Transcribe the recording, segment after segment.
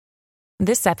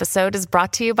This episode is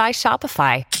brought to you by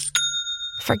Shopify.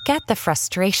 Forget the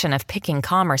frustration of picking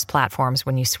commerce platforms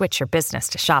when you switch your business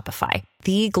to Shopify,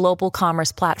 the global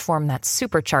commerce platform that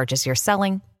supercharges your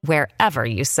selling wherever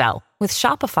you sell. With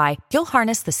Shopify, you'll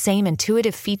harness the same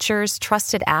intuitive features,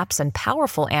 trusted apps, and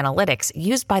powerful analytics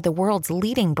used by the world's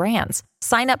leading brands.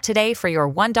 Sign up today for your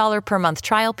 $1 per month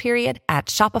trial period at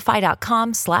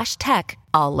shopify.com/tech,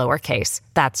 all lowercase.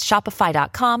 That's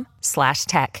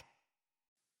shopify.com/tech.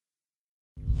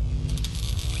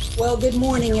 Well, good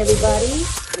morning, everybody.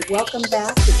 Welcome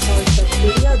back to Charles Tech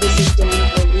Studio. This is Dana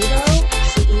Olivo,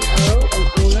 CEO and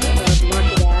owner of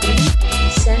Market Avenue.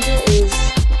 Sandra is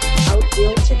out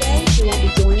ill today. She won't be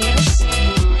joining us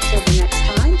until the next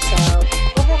time, so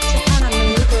we'll have to kind of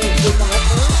maneuver without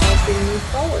her as we move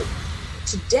forward.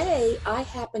 Today, I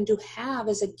happen to have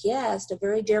as a guest a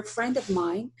very dear friend of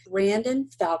mine, Brandon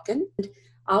Falcon.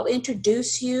 I'll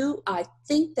introduce you. I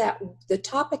think that the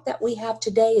topic that we have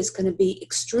today is going to be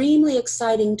extremely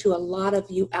exciting to a lot of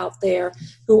you out there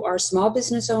who are small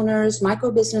business owners,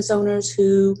 micro business owners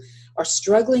who are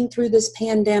struggling through this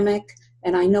pandemic.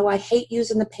 And I know I hate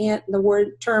using the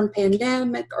term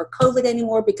pandemic or COVID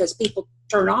anymore because people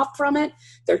turn off from it.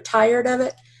 They're tired of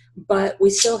it. But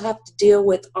we still have to deal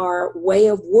with our way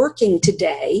of working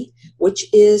today, which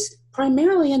is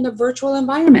primarily in the virtual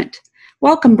environment.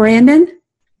 Welcome, Brandon.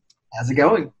 How's it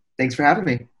going? Thanks for having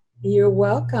me. You're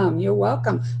welcome. You're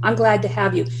welcome. I'm glad to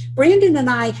have you. Brandon and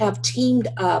I have teamed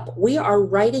up. We are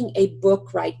writing a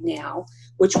book right now,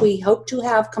 which we hope to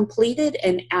have completed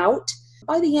and out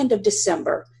by the end of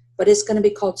December, but it's going to be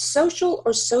called Social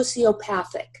or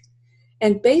Sociopathic.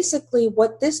 And basically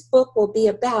what this book will be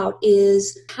about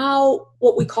is how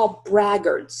what we call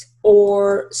braggarts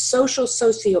or social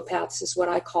sociopaths is what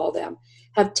I call them,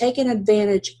 have taken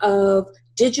advantage of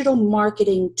digital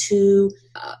marketing to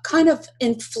kind of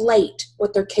inflate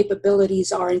what their capabilities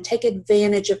are and take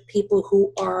advantage of people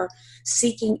who are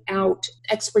seeking out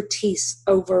expertise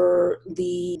over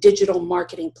the digital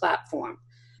marketing platform.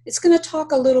 It's going to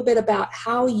talk a little bit about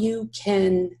how you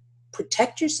can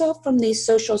protect yourself from these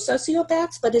social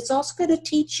sociopaths, but it's also going to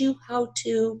teach you how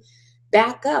to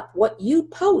back up what you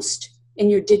post in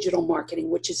your digital marketing,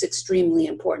 which is extremely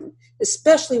important,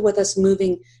 especially with us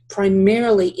moving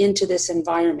primarily into this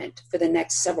environment for the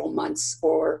next several months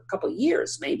or a couple of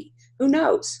years, maybe. Who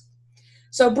knows?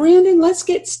 So, Brandon, let's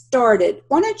get started.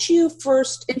 Why don't you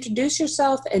first introduce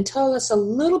yourself and tell us a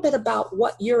little bit about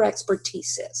what your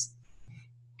expertise is?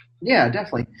 Yeah,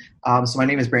 definitely. So my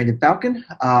name is Brandon Falcon.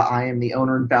 I am the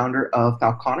owner and founder of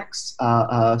Falconics,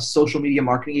 a social media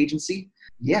marketing agency.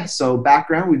 Yeah, so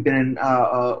background, we've been in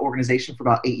an organization for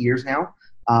about 8 years now.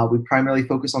 We primarily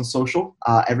focus on social,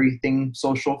 everything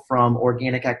social from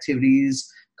organic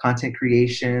activities, content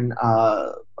creation,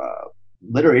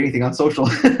 literally anything on social.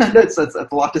 that's a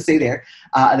lot to say there.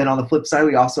 And then on the flip side,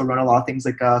 we also run a lot of things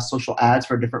like social ads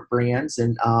for different brands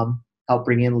and help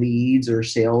bring in leads or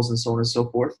sales and so on and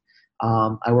so forth.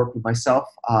 I work with myself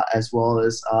as well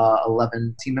as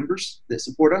 11 team members that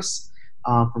support us.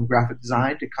 From graphic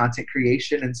design to content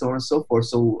creation and so on and so forth.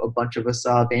 So a bunch of us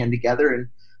band together and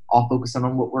all focus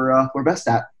on what we're best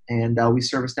at. And we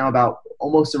service now about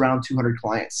almost around 200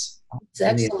 clients.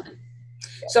 That's excellent.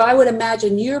 So I would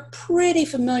imagine you're pretty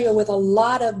familiar with a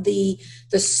lot of the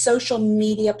social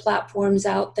media platforms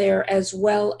out there, as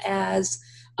well as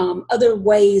other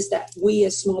ways that we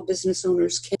as small business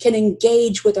owners can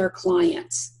engage with our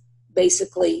clients,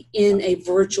 basically in a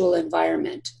virtual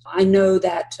environment. I know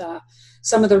that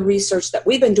some of the research that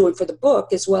we've been doing for the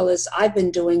book, as well as I've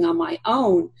been doing on my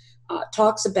own,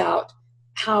 talks about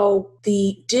how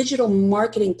the digital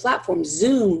marketing platforms,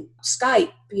 Zoom,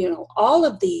 Skype, all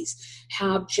of these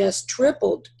have just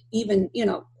tripled, even,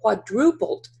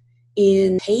 quadrupled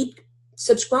in paid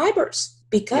subscribers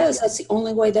because that's the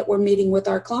only way that we're meeting with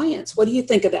our clients. What do you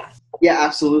think of that? Yeah,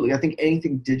 absolutely. I think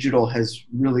anything digital has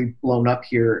really blown up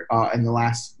here in the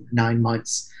last 9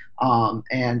 months.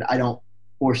 And I don't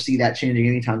foresee that changing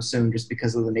anytime soon just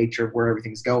because of the nature of where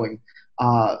everything's going.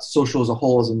 Social as a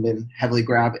whole has been heavily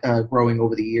growing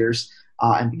over the years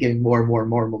and getting more and more and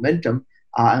more momentum.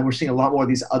 And we're seeing a lot more of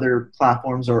these other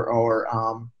platforms or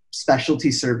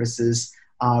specialty services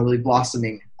really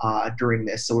blossoming during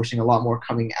this. So we're seeing a lot more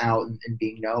coming out and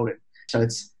being known. And so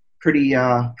it's pretty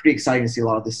exciting to see a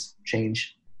lot of this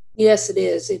change. Yes, it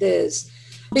is. It is.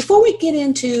 Before we get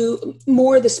into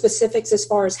more of the specifics as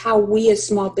far as how we as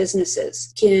small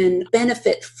businesses can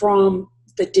benefit from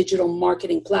the digital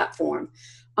marketing platform,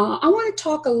 I want to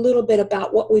talk a little bit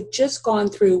about what we've just gone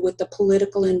through with the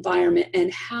political environment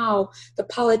and how the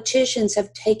politicians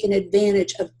have taken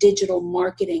advantage of digital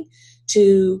marketing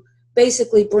to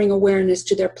basically bring awareness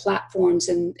to their platforms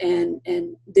and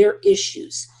their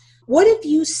issues. What have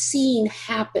you seen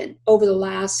happen over the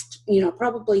last,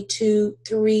 probably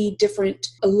 2-3 different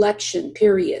election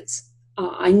periods?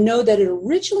 I know that it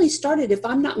originally started, if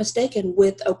I'm not mistaken,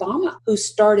 with Obama, who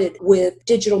started with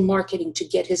digital marketing to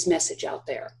get his message out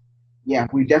there. Yeah,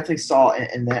 we definitely saw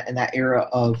in that era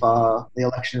of the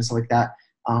election and stuff like that.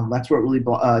 That's where it really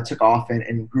took off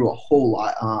and grew a whole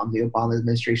lot. The Obama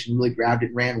administration really grabbed it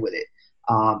and ran with it,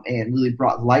 and really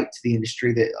brought light to the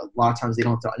industry that a lot of times they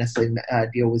don't necessarily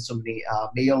deal with so many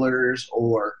mailers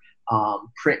or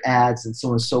print ads and so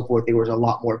on and so forth. There was a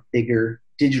lot more bigger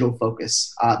digital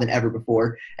focus than ever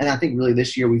before. And I think really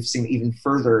this year we've seen even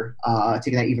further,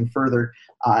 taking that even further.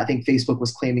 I think Facebook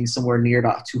was claiming somewhere near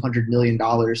about $200 million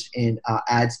in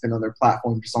ad spend on their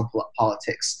platform just on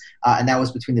politics. And that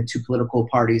was between the two political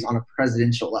parties on a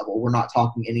presidential level. We're not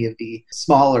talking any of the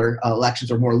smaller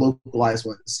elections or more localized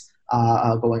ones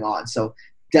going on. So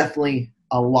definitely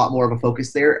a lot more of a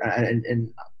focus there.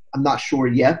 And I'm not sure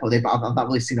yet, but I've not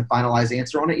really seen a finalized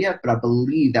answer on it yet, but I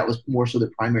believe that was more so the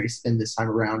primary spin this time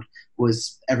around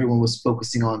was everyone was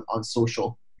focusing on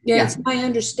social. Yeah, it's my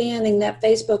understanding that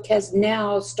Facebook has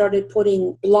now started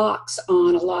putting blocks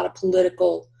on a lot of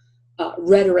political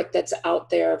rhetoric that's out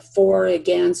there for,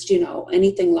 against,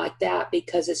 anything like that,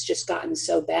 because it's just gotten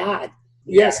so bad.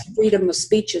 Yes, freedom of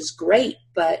speech is great,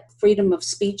 but freedom of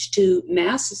speech to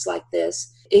masses like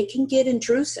this, it can get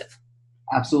intrusive.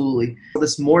 Absolutely.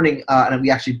 This morning, and we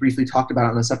actually briefly talked about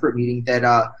it in a separate meeting, that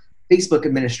Facebook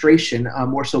administration,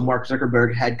 more so Mark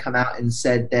Zuckerberg, had come out and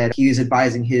said that he is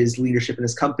advising his leadership in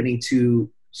his company to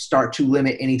start to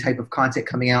limit any type of content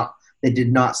coming out that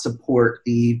did not support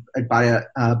the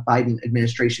Biden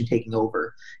administration taking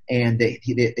over, and they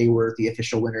were the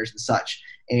official winners and such.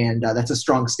 And that's a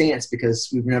strong stance because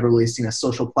we've never really seen a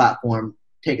social platform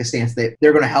take a stance that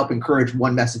they're going to help encourage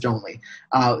one message only.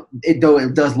 Though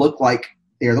it does look like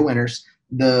they're the winners,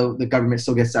 the government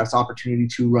still gets that opportunity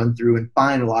to run through and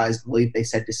finalize. I believe they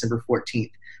said December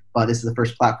 14th, but this is the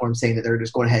first platform saying that they're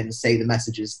just going ahead and say the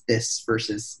message is this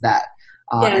versus that.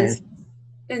 Yes.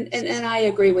 And I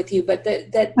agree with you, but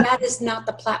that is not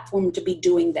the platform to be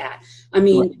doing that. I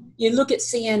mean, right. You look at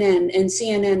CNN, and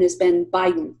CNN has been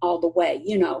Biden all the way,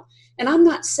 And I'm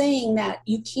not saying that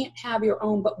you can't have your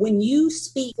own, but when you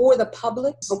speak for the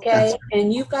public, okay,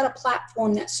 and you've got a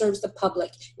platform that serves the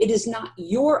public, it is not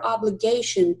your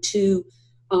obligation to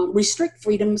restrict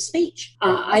freedom of speech.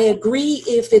 I agree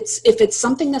if it's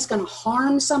something that's going to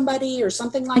harm somebody or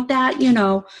something like that,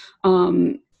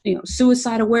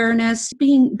 suicide awareness,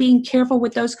 being careful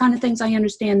with those kind of things. I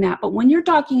understand that. But when you're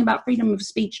talking about freedom of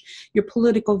speech, your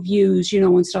political views,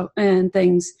 and stuff and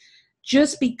things,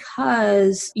 just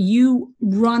because you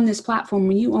run this platform,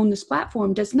 when you own this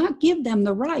platform, does not give them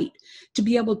the right to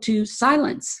be able to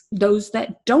silence those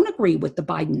that don't agree with the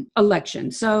Biden election.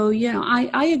 So,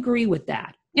 I agree with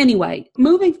that. Anyway,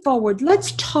 moving forward,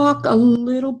 let's talk a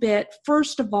little bit,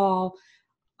 first of all,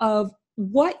 of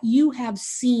what you have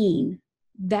seen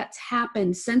that's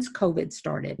happened since COVID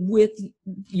started with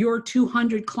your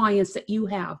 200 clients that you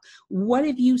have. What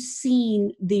have you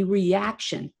seen the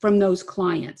reaction from those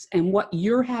clients and what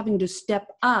you're having to step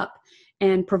up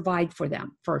and provide for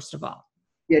them, first of all?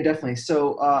 Yeah, definitely.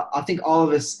 So I think all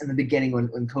of us in the beginning when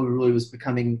COVID really was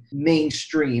becoming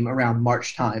mainstream around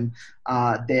March time,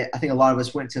 I think a lot of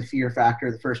us went to fear factor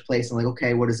in the first place and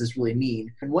okay, what does this really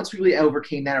mean? And once we really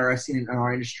overcame that, or I've seen it in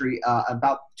our industry,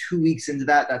 about 2 weeks into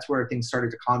that, that's where things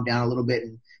started to calm down a little bit.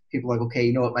 And people were like, okay,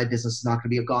 you know what, my business is not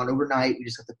going to be gone overnight. We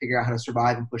just have to figure out how to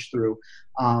survive and push through.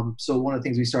 So one of the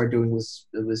things we started doing was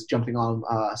jumping on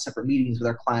separate meetings with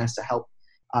our clients to help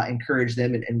encourage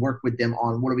them and work with them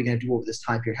on what are we going to do over this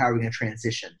time period, how are we going to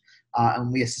transition.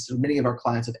 And we assisted many of our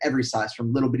clients of every size,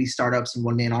 from little bitty startups and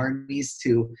one-man armies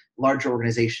to larger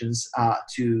organizations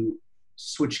to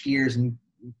switch gears and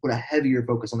put a heavier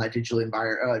focus on that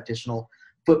digital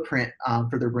footprint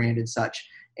for their brand and such.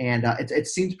 And it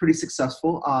seems pretty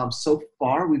successful. So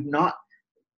far, we've not,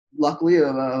 luckily,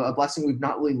 a blessing, we've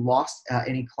not really lost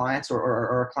any clients or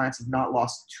our clients have not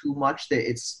lost too much that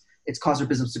it's caused our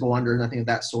business to go under, nothing of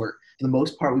that sort. For the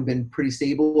most part, we've been pretty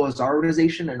stable as our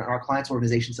organization, and our clients'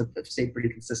 organizations have stayed pretty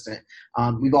consistent.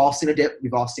 We've all seen a dip.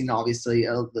 We've all seen, obviously,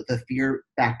 the fear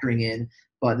factoring in,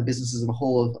 but the businesses as a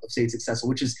whole have stayed successful,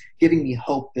 which is giving me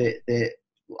hope that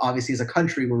obviously as a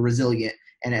country we're resilient,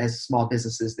 and as small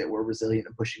businesses that we're resilient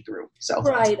and pushing through. So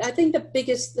right. I think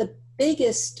the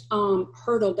biggest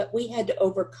hurdle that we had to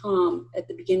overcome at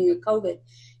the beginning of COVID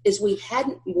is we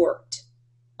hadn't worked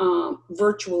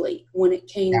virtually when it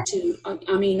came to,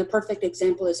 I mean, a perfect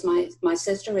example is my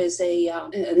sister is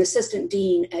an assistant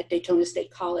dean at Daytona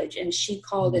State College, and she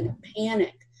called in a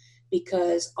panic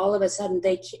because all of a sudden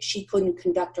she couldn't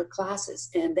conduct her classes,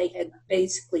 and they had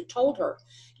basically told her,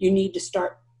 you need to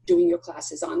start doing your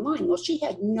classes online. Well, she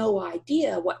had no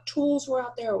idea what tools were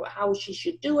out there or how she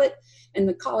should do it, and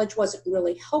the college wasn't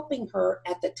really helping her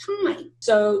at the time.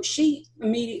 So she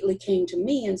immediately came to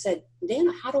me and said,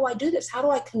 Dana, how do I do this? How do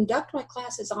I conduct my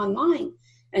classes online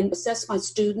and assess my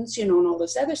students, and all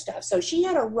this other stuff? So she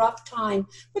had a rough time,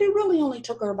 but it really only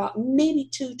took her about maybe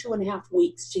 2.5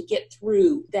 weeks to get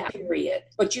through that period.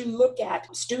 But you look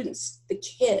at students, the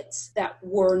kids that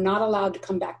were not allowed to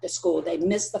come back to school. They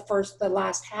missed the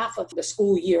last half of the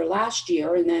school year last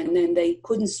year, and then they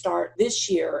couldn't start this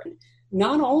year.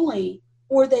 Not only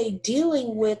were they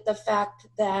dealing with the fact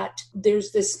that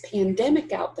there's this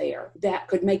pandemic out there that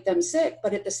could make them sick,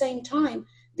 but at the same time,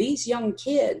 these young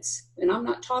kids, and I'm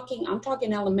talking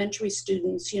elementary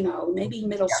students, maybe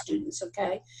middle students,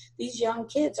 okay? These young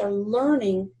kids are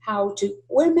learning how to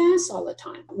wear masks all the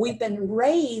time. We've been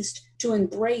raised to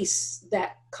embrace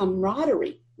that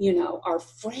camaraderie, our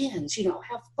friends,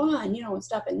 have fun, and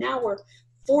stuff. And now we're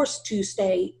forced to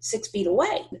stay 6 feet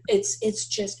away.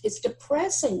 It's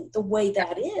depressing the way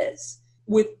that is.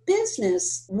 With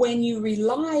business, when you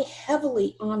rely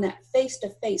heavily on that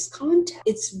face-to-face contact,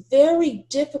 it's very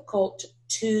difficult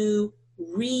to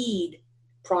read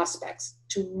prospects,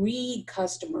 to read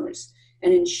customers,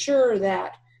 and ensure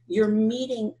that you're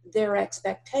meeting their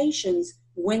expectations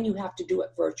when you have to do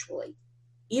it virtually,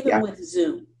 even with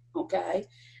Zoom, okay?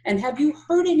 And have you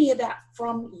heard any of that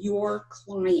from your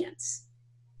clients?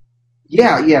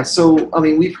 Yeah. So, I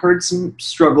mean, we've heard some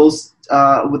struggles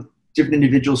with different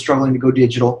individuals struggling to go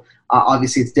digital.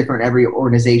 Obviously, it's different every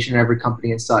organization, every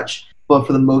company and such. But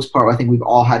for the most part, I think we've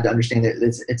all had to understand that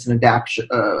it's an adaptation.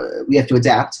 We have to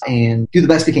adapt and do the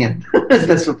best we can. Do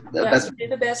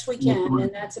the best we can,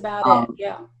 and that's about it,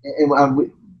 yeah.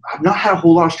 And I've not had a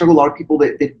whole lot of struggle. A lot of people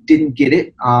that didn't get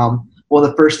it. One of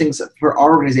the first things for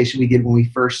our organization we did when we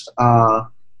first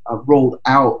rolled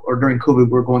out, or during COVID,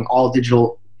 we were going all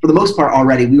digital. For the most part,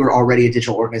 we were already a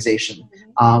digital organization.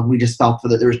 We just felt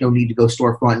that there was no need to go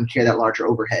storefront and carry that larger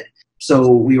overhead.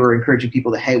 So we were encouraging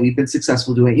people that, hey, we've been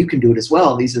successful doing it. You can do it as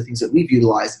well. These are the things that we've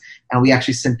utilized. And we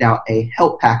actually sent out a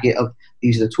help packet of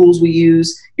these are the tools we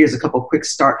use. Here's a couple quick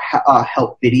start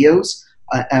help videos,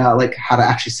 like how to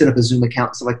actually set up a Zoom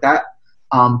account, stuff like that.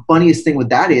 Funniest thing with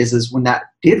that is when that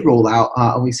did roll out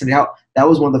and we sent it out, that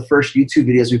was one of the first YouTube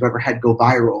videos we've ever had go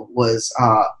viral, was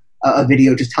a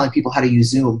video just telling people how to use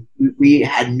Zoom. We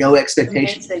had no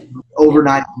expectations.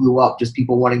 Overnight blew up, just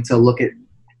people wanting to look at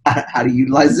how to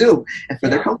utilize Zoom and for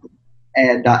their company.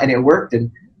 And it worked.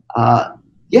 And like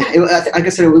I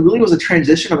said, it really was a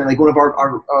transition. I mean, like one of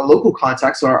our local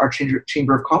contacts, our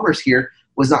Chamber of Commerce here,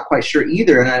 was not quite sure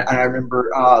either. And I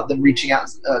remember them reaching out,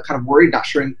 kind of worried, not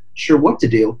sure what to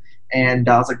do. And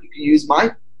I was like, you can use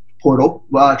my portal,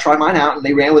 try mine out. And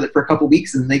they ran with it for a couple of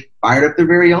weeks, and they fired up their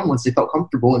very own once they felt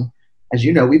comfortable. And as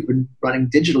you know, we've been running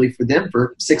digitally for them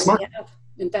for 6 months. Yeah.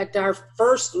 In fact, our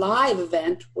first live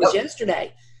event was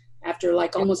yesterday, after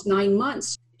almost 9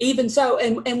 months. Even so,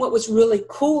 and what was really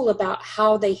cool about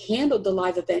how they handled the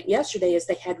live event yesterday is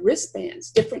they had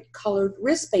wristbands, different colored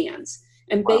wristbands.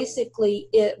 And basically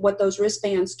what those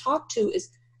wristbands talk to is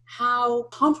how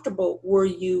comfortable were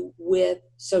you with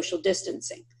social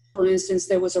distancing. For instance,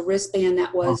 there was a wristband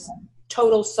that was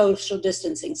total social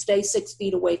distancing, stay 6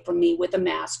 feet away from me with a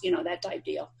mask, that type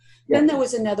deal. Yeah. Then there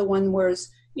was another one where,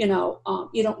 you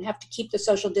don't have to keep the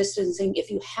social distancing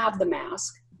if you have the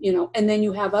mask, and then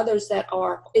you have others that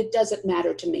are, it doesn't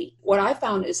matter to me. What I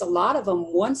found is a lot of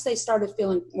them, once they started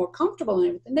feeling more comfortable and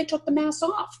everything, they took the mask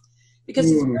off,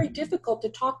 because it's very difficult to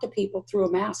talk to people through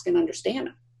a mask and understand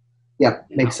them. Yeah,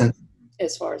 makes sense.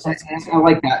 As far as that's concerned. I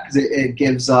like that,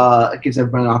 because it gives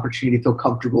everyone an opportunity to feel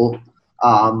comfortable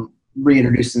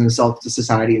reintroducing themselves to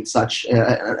society and such in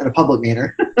a public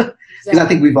manner. Because I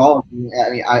think we've all,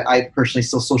 I personally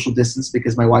still social distance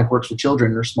because my wife works with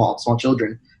children, or small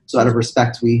children. So out of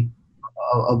respect, we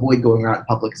avoid going around in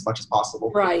public as much as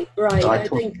possible. Right. So I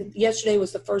think yesterday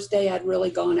was the first day I'd really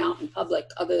gone out in public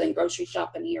other than grocery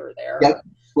shopping here or there. Yep.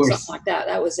 Something like that.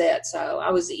 That was it. So I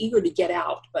was eager to get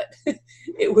out, but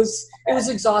it was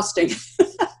exhausting.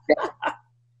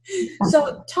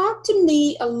 So talk to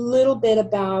me a little bit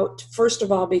about, first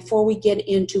of all, before we get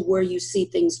into where you see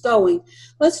things going,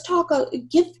 let's talk,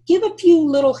 give a few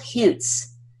little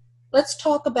hints. Let's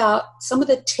talk about some of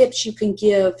the tips you can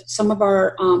give some of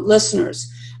our listeners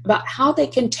about how they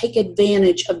can take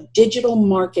advantage of digital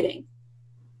marketing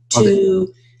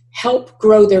to help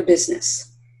grow their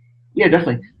business? Yeah,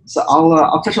 definitely. So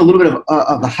I'll touch a little bit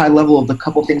of the high level of the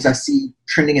couple things I see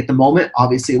trending at the moment.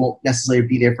 Obviously, it won't necessarily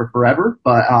be there for forever,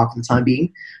 but for the time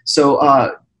being.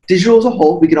 So digital as a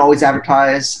whole, we can always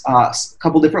advertise a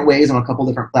couple different ways on a couple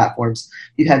different platforms.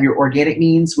 You have your organic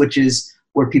means, which is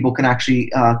where people can actually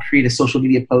create a social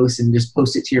media post and just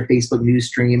post it to your Facebook news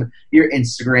stream, your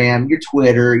Instagram, your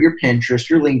Twitter, your Pinterest,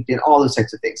 your LinkedIn, all those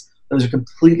types of things. Those are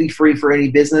completely free for any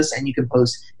business, and you can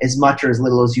post as much or as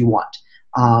little as you want.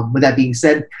 With that being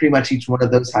said, pretty much each one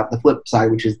of those have the flip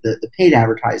side, which is the paid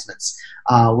advertisements,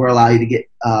 where allow you to get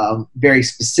very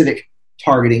specific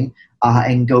targeting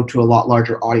and go to a lot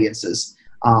larger audiences.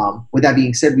 With that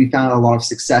being said, we found a lot of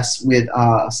success with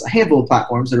a handful of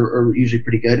platforms that are usually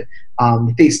pretty good.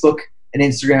 Facebook and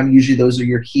Instagram, usually those are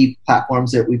your key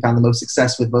platforms that we found the most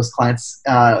success with. Most clients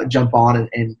jump on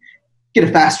and get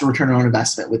a faster return on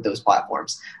investment with those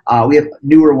platforms. We have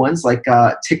newer ones like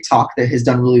TikTok that has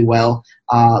done really well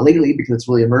lately because it's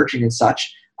really emerging and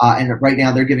such. And right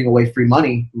now they're giving away free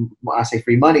money. I say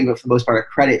free money, but for the most part, a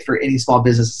credit for any small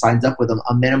business that signs up with them,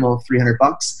 a minimum of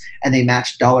 $300, and they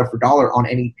match dollar for dollar on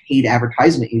any paid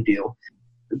advertisement you do.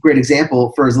 A great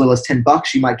example, for as little as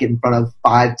 $10, you might get in front of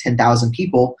 10,000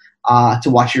 people to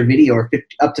watch your video, or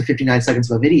up to 59 seconds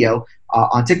of a video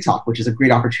on TikTok, which is a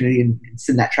great opportunity, and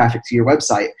send that traffic to your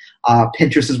website.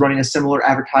 Pinterest is running a similar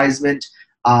advertisement.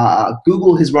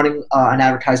 Google is running an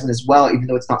advertisement as well, even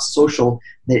though it's not social,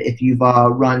 that if you've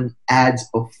run ads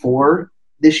before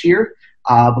this year,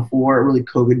 before really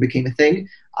COVID became a thing,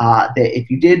 that if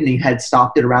you did and you had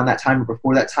stopped it around that time or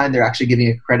before that time, they're actually giving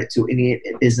a credit to any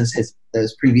business that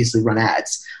has previously run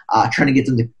ads, trying to get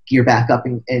them to gear back up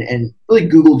and really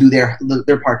Google do their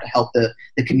part to help the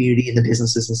community and the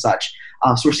businesses and such.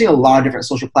 So we're seeing a lot of different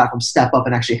social platforms step up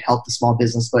and actually help the small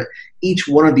business, but each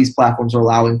one of these platforms are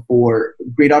allowing for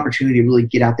great opportunity to really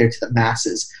get out there to the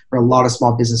masses for a lot of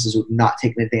small businesses who have not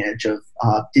taken advantage of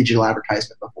digital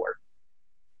advertisement before.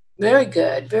 Very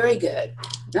good. Very good.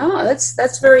 No,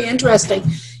 that's very interesting.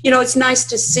 It's nice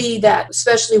to see that,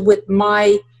 especially with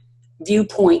my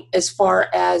viewpoint as far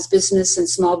as business and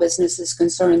small business is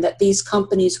concerned, that these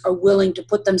companies are willing to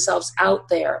put themselves out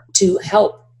there to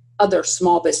help other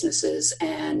small businesses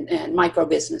and micro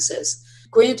businesses.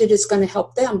 Granted, it's going to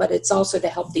help them, but it's also to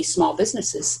help these small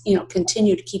businesses,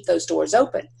 continue to keep those doors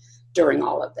open during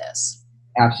all of this.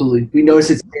 Absolutely. We notice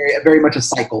it's very much a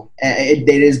cycle. It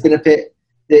is benefit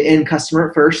the end customer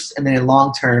at first, and then in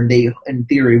long term, they, in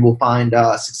theory, will find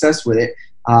success with it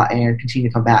and continue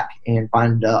to come back and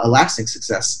find a lasting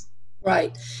success.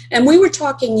 Right. And we were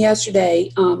talking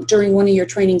yesterday during one of your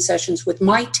training sessions with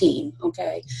my team,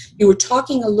 okay? You were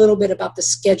talking a little bit about the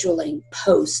scheduling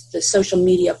posts, the social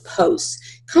media posts.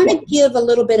 Kind of give a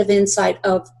little bit of insight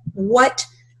of what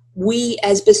we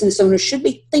as business owners should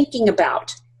be thinking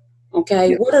about, okay?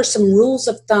 Yeah. What are some rules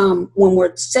of thumb when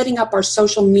we're setting up our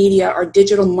social media, our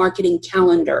digital marketing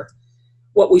calendar,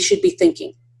 what we should be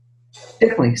thinking?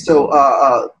 Definitely. So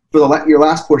for your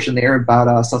last portion there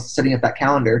about setting up that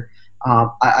calendar,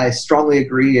 I strongly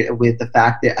agree with the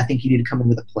fact that I think you need to come in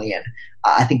with a plan.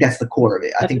 I think that's the core of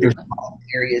it. I think there's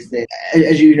areas that,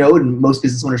 as you know, and most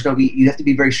business owners know, you have to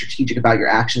be very strategic about your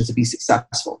actions to be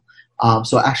successful.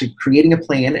 So actually creating a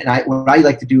plan, and what I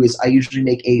like to do is I usually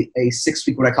make a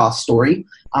 6-week, what I call a story.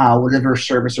 Whatever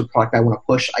service or product I want to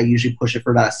push, I usually push it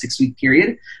for about a 6-week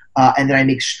period. And then I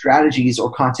make strategies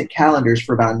or content calendars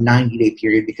for about a 90-day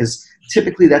period, because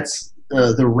typically that's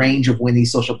the range of when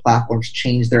these social platforms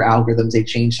change their algorithms. They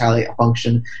change how they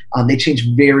function. They change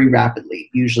very rapidly.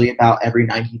 Usually about every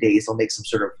 90 days, they'll make some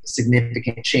sort of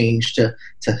significant change to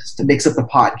mix up the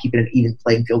pot and keep it an even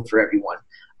playing field for everyone.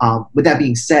 With that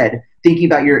being said, thinking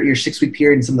about your 6-week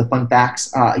period and some of the fun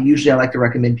facts, usually I like to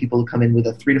recommend people to come in with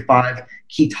a 3 to 5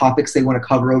 key topics they want to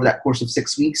cover over that course of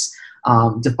 6 weeks.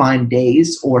 Define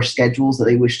days or schedules that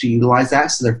they wish to utilize that,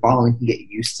 so their following can get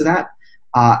used to that.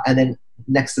 And then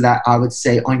next to that, I would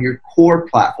say on your core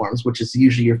platforms, which is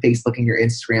usually your Facebook and your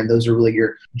Instagram, those are really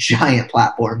your giant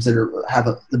platforms that have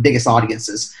the biggest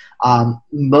audiences.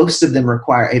 Most of them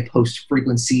require a post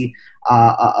frequency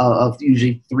of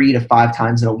usually 3 to 5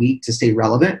 times in a week to stay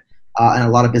relevant. And a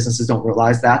lot of businesses don't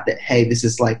realize that, hey, this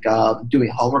is like doing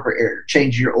homework or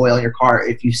changing your oil in your car.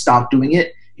 If you stop doing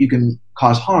it, you can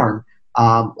cause harm.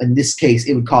 In this case,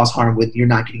 it would cause harm with you're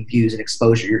not getting views and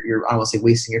exposure. You're I don't want to say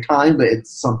wasting your time, but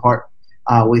it's some part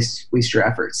waste your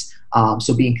efforts.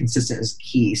 So being consistent is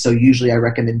key. So usually I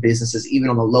recommend businesses, even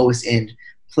on the lowest end,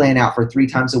 plan out for 3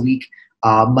 times a week,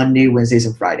 Monday, Wednesdays,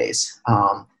 and Fridays.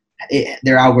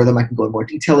 their algorithm, I can go in more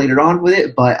detail later on with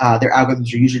it, but their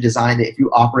algorithms are usually designed that if you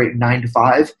operate 9 to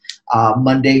 5,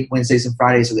 Monday, Wednesdays, and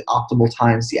Fridays are the optimal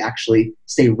times to actually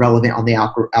stay relevant on the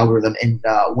algorithm, and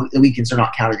the weekends are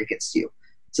not counted against you.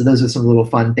 So those are some little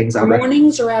fun things.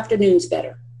 Mornings or afternoons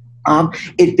better?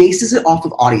 It bases it off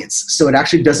of audience. So it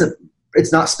actually doesn't,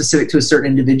 it's not specific to a certain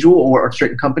individual or a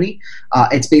certain company.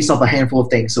 It's based off a handful of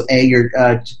things. So your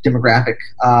demographic,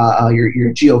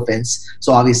 your geofence.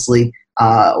 So obviously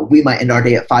we might end our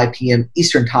day at 5 p.m.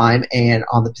 Eastern time, and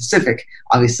on the Pacific,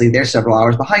 obviously they're several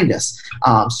hours behind us.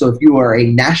 So if you are a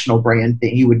national brand,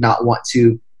 then you would not want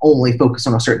to only focus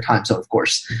on a certain time zone, of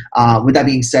course. With that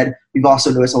being said, we've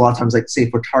also noticed a lot of times, like say if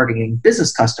we're targeting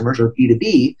business customers or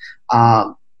B2B,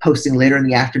 posting later in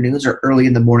the afternoons or early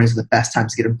in the mornings are the best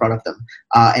times to get in front of them.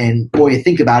 And boy, you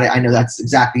think about it, I know that's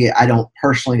exactly it. I don't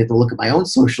personally get to look at my own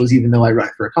socials, even though I run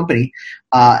it for a company,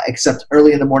 except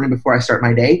early in the morning before I start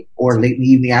my day or late in the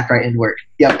evening after I end work.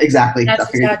 Yep, exactly.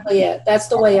 That's exactly it. That's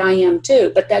the way I am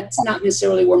too, but that's not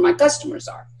necessarily where my customers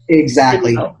are.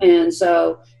 Exactly. And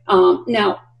so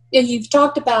now, you've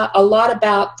talked a lot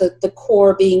about the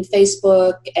core being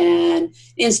Facebook and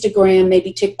Instagram,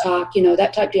 maybe TikTok,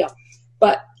 that type of deal.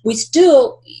 But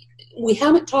we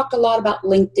haven't talked a lot about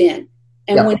LinkedIn.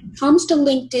 And when it comes to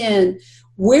LinkedIn,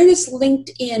 where does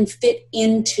LinkedIn fit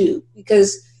into?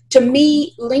 Because to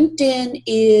me, LinkedIn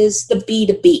is the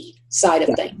B2B side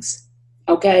of things.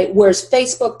 Okay. Whereas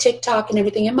Facebook, TikTok, and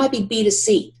everything, it might be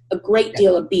B2C, a great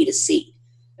deal of B2C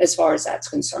as far as that's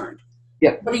concerned.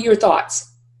 Yeah. What are your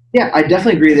thoughts? Yeah, I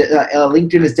definitely agree that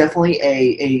LinkedIn is definitely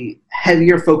a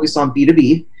heavier focus on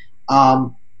B2B.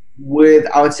 With,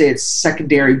 I would say, its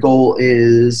secondary goal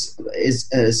is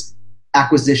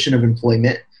acquisition of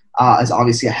employment. Is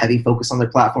obviously a heavy focus on their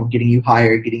platform, getting you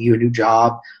hired, getting you a new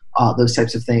job, those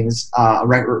types of things,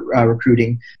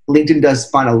 recruiting. LinkedIn does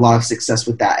find a lot of success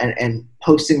with that, and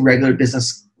posting regular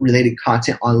business-related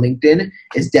content on LinkedIn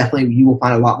is definitely, you will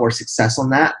find a lot more success on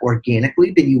that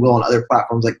organically than you will on other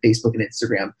platforms like Facebook and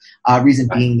Instagram. Reason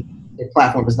being, the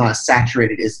platform is not as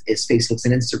saturated as Facebook's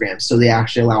and Instagram, so they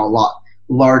actually allow a lot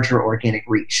larger organic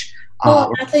reach.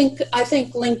 Well, I think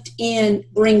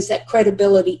LinkedIn brings that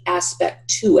credibility aspect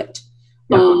to it,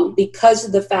 because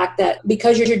of the fact that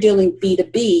because you're dealing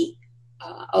B2B,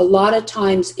 a lot of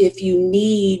times if you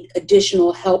need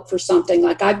additional help for something,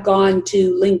 like I've gone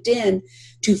to LinkedIn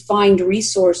to find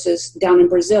resources down in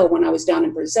Brazil when I was down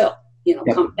in Brazil,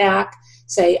 come back,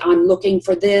 say I'm looking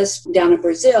for this down in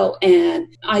Brazil, and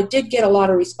I did get a lot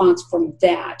of response from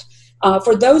that.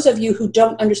 For those of you who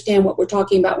don't understand what we're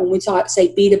talking about when we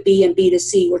say B2B and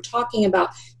B2C, we're talking about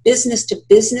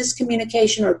business-to-business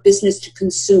communication or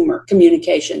business-to-consumer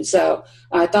communication. So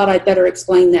I thought I'd better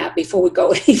explain that before we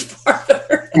go any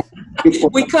further.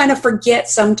 We kind of forget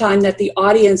sometimes that the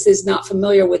audience is not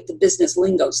familiar with the business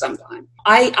lingo sometimes.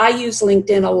 I use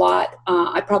LinkedIn a lot.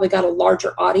 I probably got a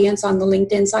larger audience on the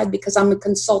LinkedIn side because I'm a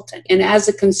consultant. And as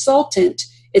a consultant,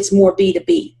 it's more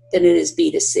B2B than it is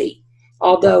B2C.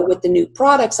 Although with the new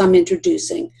products I'm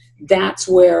introducing, that's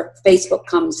where Facebook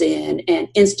comes in, and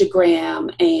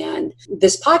Instagram, and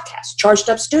this podcast, Charged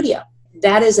Up Studio.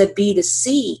 That is a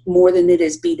B2C more than it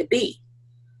is B2B,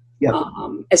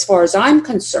 as far as I'm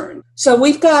concerned. So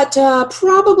we've got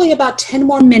probably about 10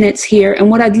 more minutes here. And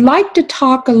what I'd like to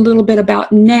talk a little bit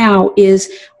about now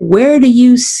is, where do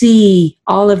you see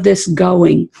all of this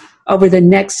going over the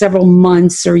next several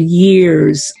months or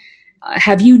years?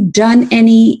 Have you done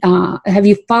have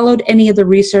you followed any of the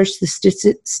research, the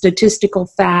statistical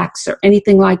facts or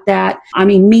anything like that? I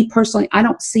mean, me personally, I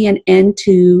don't see an end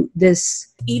to this.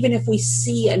 Even if we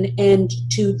see an end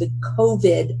to the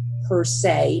COVID per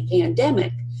se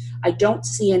pandemic, I don't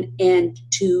see an end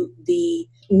to the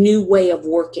new way of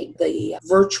working, the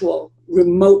virtual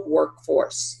remote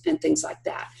workforce and things like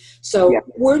that. So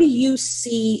where do you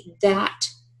see that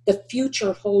the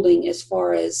future holding as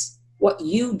far as what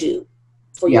you do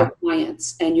for your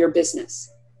clients and your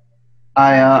business?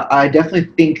 I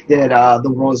definitely think that the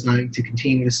world is going to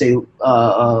continue to stay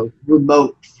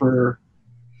remote for.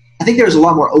 I think there's a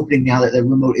lot more opening now that the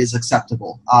remote is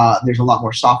acceptable. There's a lot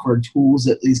more software and tools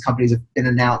that these companies have been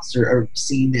announced or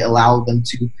seen that allow them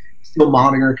to still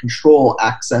monitor, control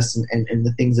access, and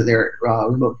the things that their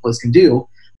remote employees can do.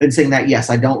 Been saying that,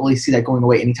 yes, I don't really see that going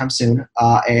away anytime soon.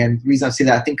 And the reason I say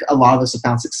that, I think a lot of us have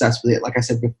found success with it. Like I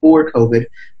said, before COVID,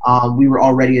 we were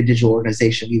already a digital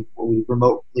organization. We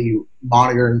remotely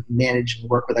monitor and manage and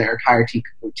work with our entire team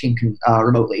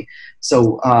remotely.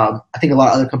 So I think a lot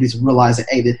of other companies realize that,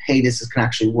 hey, this can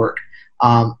actually work.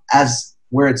 As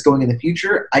where it's going in the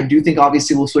future, I do think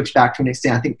obviously we'll switch back to an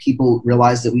extent. I think people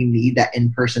realize that we need that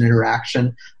in-person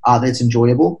interaction that's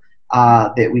enjoyable.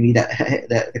 that we need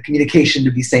the communication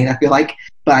to be sane, I feel like.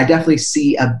 But I definitely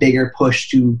see a bigger push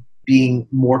to being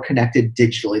more connected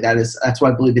digitally. That's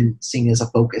what I believe in seeing as a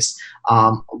focus.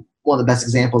 One of the best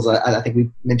examples, I think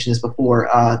we've mentioned this before,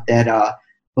 that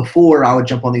before I would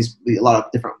jump on a lot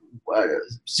of different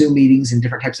Zoom meetings and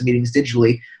different types of meetings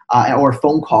digitally, or a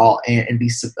phone call and be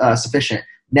sufficient.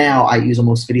 Now I use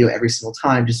almost video every single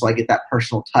time just so I get that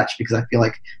personal touch, because I feel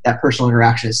like that personal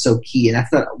interaction is so key. And that's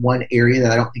that one area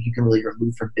that I don't think you can really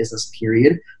remove from business,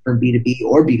 period, from B2B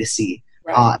or B2C.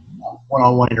 Right.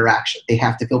 One-on-one interaction. They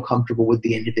have to feel comfortable with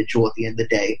the individual at the end of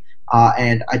the day.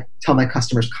 And I tell my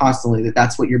customers constantly that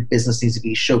that's what your business needs to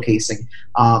be showcasing.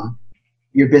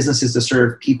 Your business is to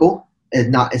serve people,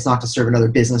 and it's not to serve another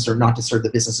business or not to serve the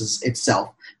business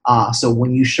itself. So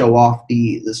when you show off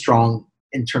the strong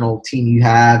internal team you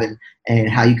have and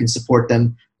how you can support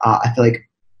them, I feel like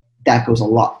that goes a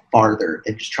lot farther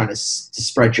than just trying to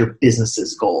spread your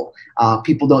business's goal.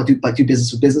 People don't do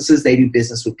business with businesses. They do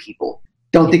business with people.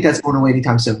 Don't think that's going away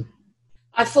anytime soon.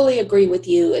 I fully agree with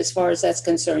you as far as that's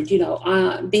concerned. Being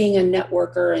a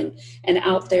networker and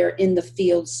out there in the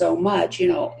field so much,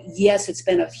 yes, it's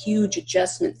been a huge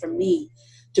adjustment for me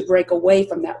to break away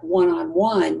from that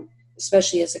one-on-one,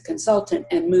 especially as a consultant,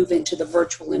 and move into the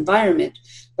virtual environment.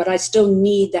 But I still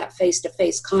need that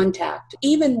face-to-face contact,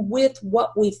 even with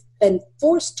what we've been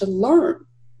forced to learn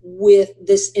with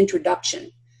this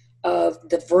introduction of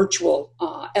the virtual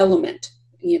element,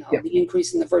 the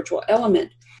increase in the virtual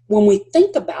element. When we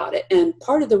think about it, and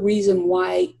part of the reason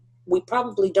why we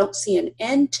probably don't see an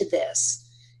end to this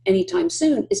anytime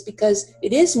soon is because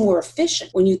it is more efficient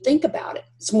when you think about it.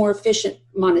 It's more efficient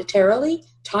monetarily,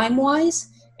 time-wise,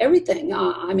 everything.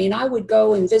 I would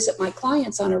go and visit my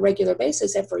clients on a regular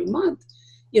basis every month,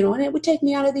 and it would take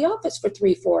me out of the office for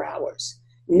 3-4 hours.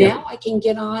 Now I can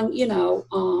get on,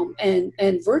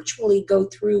 and virtually go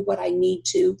through what I need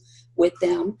to with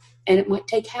them, and it might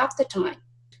take half the time.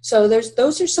 So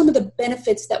those are some of the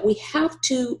benefits that we have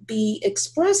to be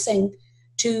expressing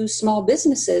to small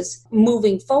businesses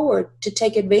moving forward to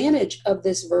take advantage of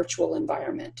this virtual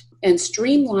environment and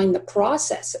streamline the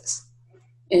processes.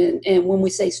 And when we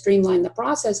say streamline the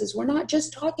processes, we're not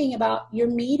just talking about your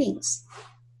meetings.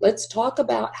 Let's talk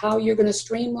about how you're going to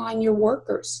streamline your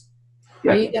workers.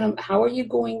 Yeah. How are you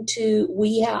going to,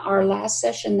 our last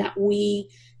session that we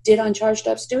did on Charged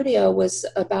Up Studio was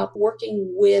about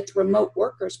working with remote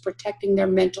workers, protecting their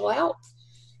mental health.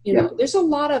 There's a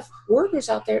lot of workers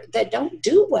out there that don't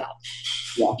do well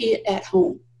at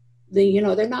home.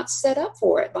 They're not set up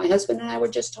for it. My husband and I were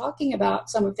just talking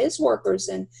about some of his workers,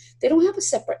 and they don't have a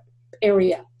separate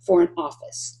area for an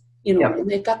office. And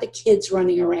they've got the kids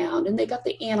running around, and they've got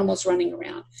the animals running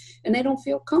around, and they don't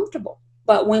feel comfortable.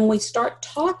 But when we start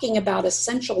talking about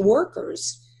essential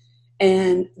workers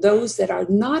and those that are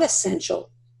not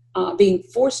essential being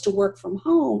forced to work from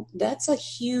home, that's a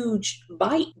huge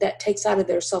bite that takes out of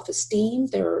their self-esteem,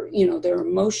 their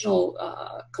emotional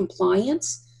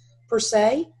compliance per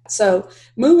se. So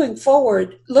moving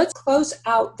forward, let's close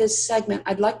out this segment.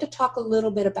 I'd like to talk a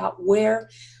little bit about where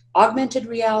augmented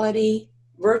reality,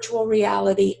 virtual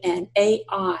reality, and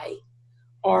AI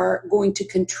are going to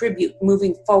contribute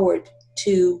moving forward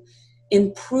to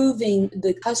improving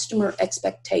the customer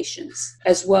expectations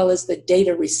as well as the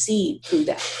data received through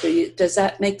that. Does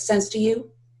that make sense to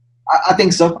you? I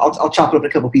think so. I'll chop it up in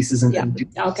a couple pieces and do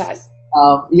okay.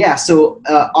 So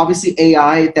obviously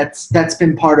AI, that's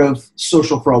been part of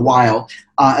social for a while,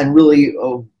 and really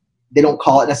they don't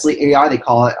call it necessarily AI, they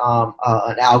call it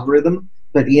an algorithm.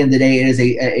 But at the end of the day, it is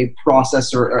a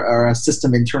process or a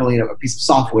system internally, a piece of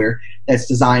software that's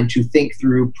designed to think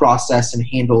through, process, and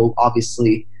handle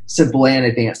obviously simple and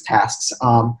advanced tasks.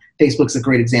 Facebook's a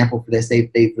great example for this.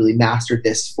 They've really mastered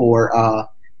this for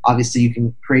obviously you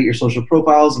can create your social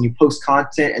profiles and you post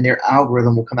content, and their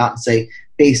algorithm will come out and say,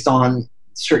 based on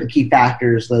certain key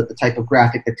factors, the type of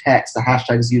graphic, the text, the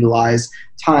hashtags utilized,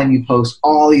 time you post,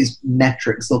 all these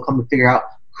metrics, they'll come to figure out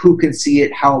who can see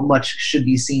it, how much should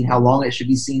be seen, how long it should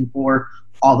be seen for,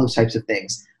 all those types of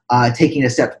things. Taking a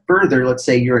step further, let's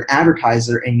say you're an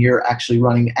advertiser and you're actually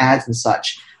running ads and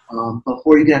such.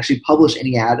 Before you can actually publish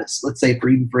any ads, let's say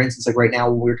for instance, like right now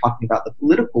when we were talking about the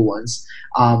political ones,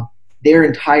 their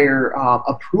entire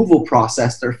approval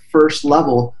process, their first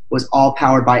level was all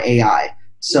powered by AI.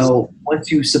 So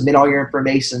once you submit all your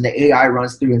information, the AI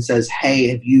runs through and says, hey,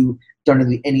 have you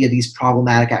done any of these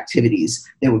problematic activities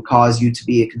that would cause you to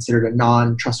be considered a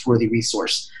non-trustworthy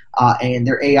resource? And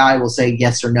their AI will say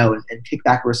yes or no and kick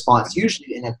back a response,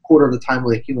 usually in a quarter of the time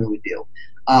what a human would do.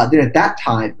 Then at that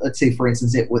time, let's say, for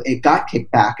instance, it got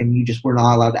kicked back and you just were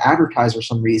not allowed to advertise for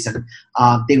some reason,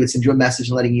 they would send you a message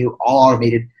letting you, all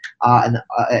automated, and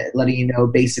letting you know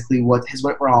basically what has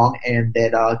went wrong, and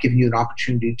then giving you an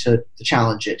opportunity to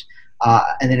challenge it.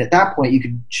 And then at that point, you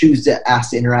can choose to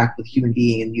ask to interact with a human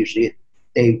being, and usually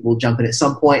they will jump in at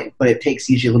some point, but it takes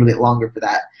usually a little bit longer for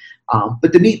that.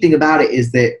 But the neat thing about it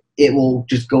is that it will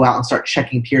just go out and start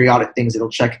checking periodic things. It'll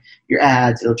check your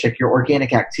ads. It'll check your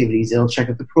organic activities. It'll check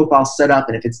if the profile's set up.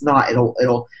 And if it's not,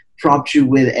 it'll prompt you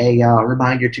with a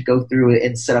reminder to go through it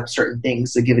and set up certain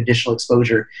things to give additional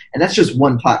exposure. And that's just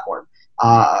one platform.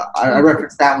 I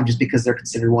reference that one just because they're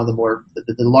considered one of the more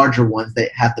the larger ones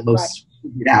that have the most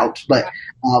figured out. But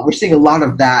we're seeing a lot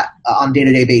of that on a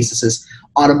day-to-day basis.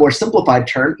 On a more simplified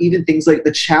term, even things like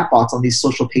the chatbots on these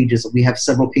social pages. We have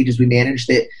several pages we manage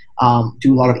that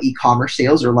do a lot of e-commerce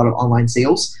sales or a lot of online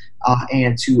sales,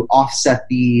 and to offset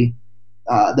the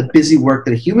busy work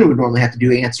that a human would normally have to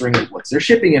do answering what's their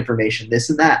shipping information, this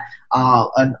and that,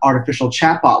 an artificial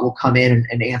chatbot will come in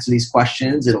and answer these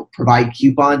questions. It'll provide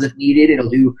coupons if needed. It'll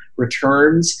do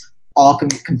returns, all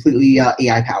completely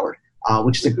AI powered,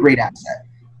 which is a great asset.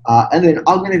 And then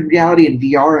augmented reality and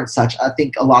VR and such, I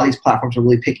think a lot of these platforms are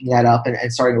really picking that up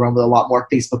and starting to run with a lot more.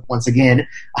 Facebook, once again,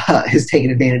 has taken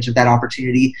advantage of that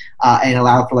opportunity and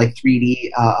allowed for like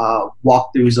 3D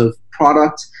walkthroughs of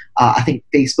product. I think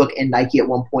Facebook and Nike at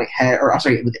one point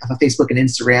Facebook and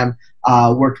Instagram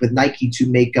worked with Nike to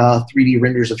make 3D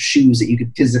renders of shoes that you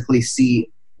could physically see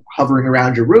hovering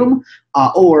around your room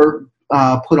or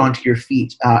put onto your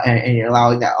feet, and you're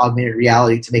allowing that augmented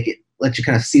reality to make it let you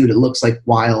kind of see what it looks like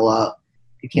while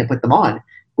you can't put them on,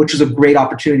 which is a great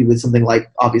opportunity with something like,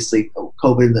 obviously,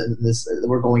 COVID and this that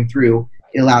we're going through.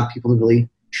 It allowed people to really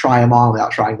try them on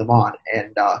without trying them on.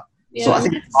 And so I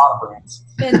think it's a lot of brands.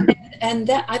 and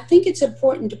that, I think it's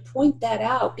important to point that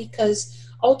out, because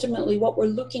ultimately what we're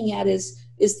looking at is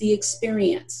the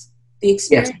experience. The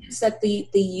experience that the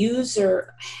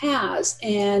user has.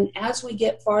 And as we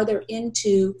get farther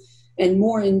into and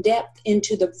more in depth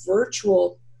into the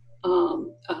virtual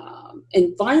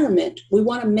environment, we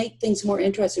want to make things more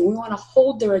interesting. We want to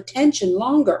hold their attention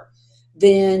longer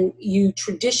than you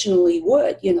traditionally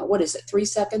would. What is it, 3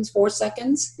 seconds, 4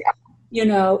 seconds?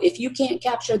 Yeah. If you can't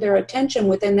capture their attention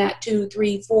within that 2,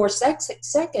 3, 4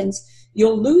 seconds,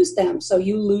 you'll lose them. So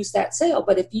you lose that sale.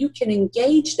 But if you can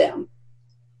engage them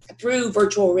through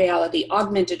virtual reality,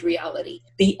 augmented reality,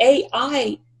 the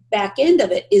AI back end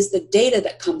of it is the data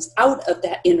that comes out of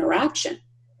that interaction.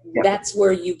 Yep. That's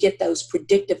where you get those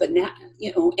predictive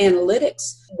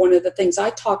analytics. One of the things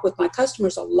I talk with my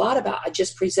customers a lot about, I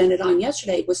just presented on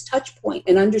yesterday, was touch point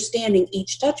and understanding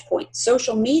each touch point.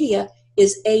 Social media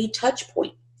is a touch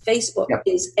point. Facebook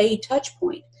is a touch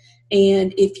point.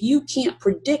 And if you can't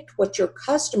predict what your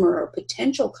customer or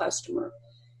potential customer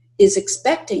is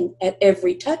expecting at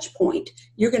every touch point,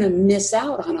 you're going to miss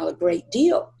out on a great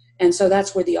deal. And so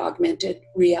that's where the augmented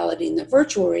reality and the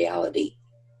virtual reality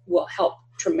will help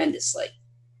tremendously.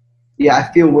 Yeah,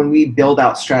 I feel when we build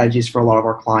out strategies for a lot of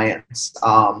our clients,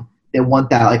 they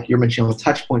want that, like you're mentioning with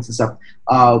touch points and stuff.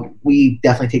 We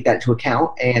definitely take that into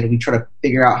account, and we try to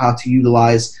figure out how to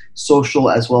utilize social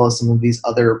as well as some of these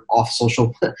other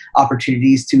off-social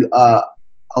opportunities to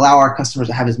allow our customers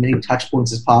to have as many touch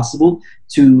points as possible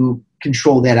to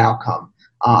control that outcome.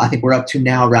 I think we're up to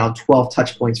now around 12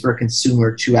 touch points for a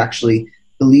consumer to actually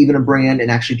believe in a brand and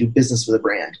actually do business with a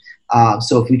brand.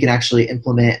 So if we can actually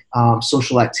implement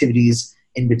social activities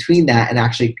in between that and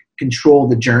actually control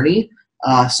the journey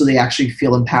so they actually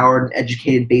feel empowered and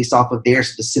educated based off of their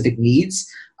specific needs,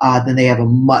 then they have a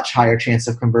much higher chance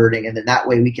of converting. And then that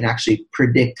way we can actually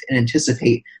predict and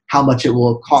anticipate how much it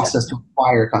will cost us to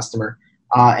acquire a customer.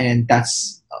 And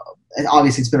that's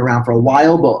obviously it's been around for a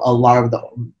while, but a lot of the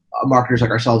marketers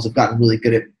like ourselves have gotten really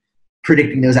good at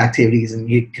predicting those activities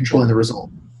and controlling the result.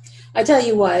 I tell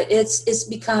you what, it's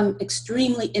become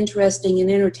extremely interesting and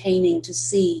entertaining to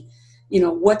see,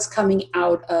 what's coming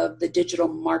out of the digital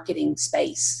marketing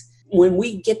space. When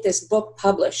we get this book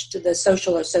published, the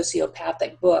social or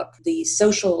sociopathic book, the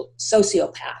social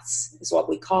sociopaths is what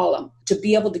we call them, to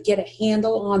be able to get a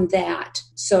handle on that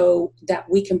so that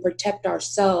we can protect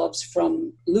ourselves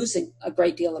from losing a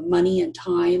great deal of money and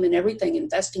time and everything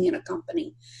investing in a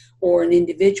company or an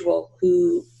individual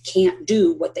who can't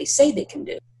do what they say they can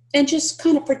do. And just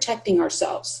kind of protecting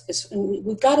ourselves.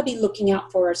 We've got to be looking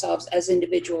out for ourselves as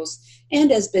individuals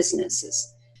and as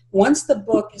businesses. Once the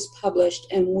book is published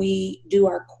and we do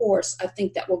our course, I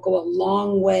think that will go a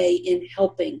long way in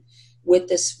helping with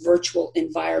this virtual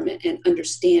environment and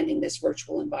understanding this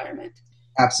virtual environment.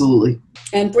 Absolutely.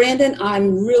 And Brandon,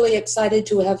 I'm really excited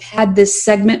to have had this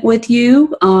segment with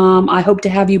you. I hope to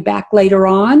have you back later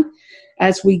on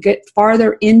as we get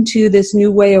farther into this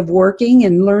new way of working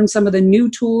and learn some of the new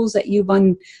tools that you've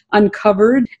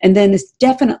uncovered. And then it's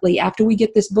definitely, after we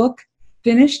get this book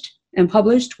finished and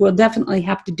published, we'll definitely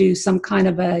have to do some kind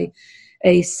of a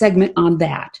segment on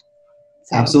that.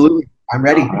 So, absolutely. I'm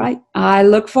ready. All right. I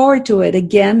look forward to it.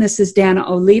 Again, this is Dana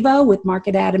Oliva with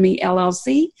Marketatemy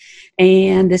LLC,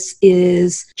 and this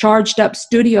is Charged Up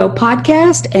Studio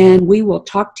Podcast, and we will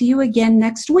talk to you again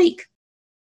next week.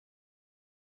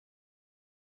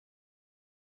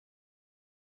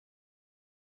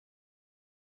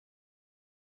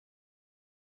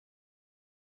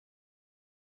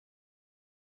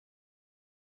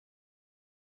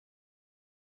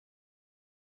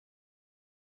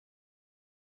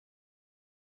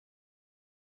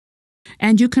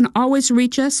 And you can always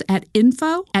reach us at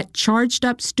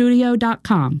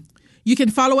info@chargedupstudio.com. You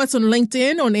can follow us on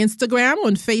LinkedIn, on Instagram,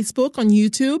 on Facebook, on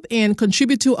YouTube, and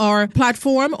contribute to our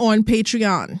platform on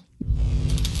Patreon.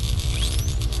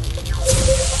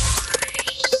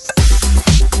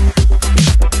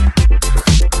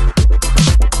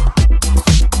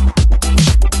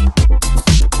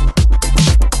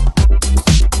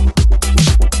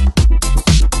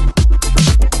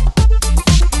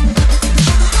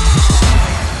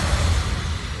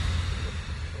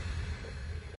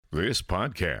 This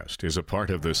podcast is a part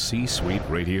of the C-Suite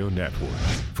Radio Network.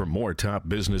 For more top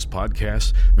business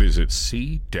podcasts, visit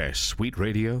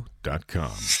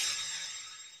c-suiteradio.com.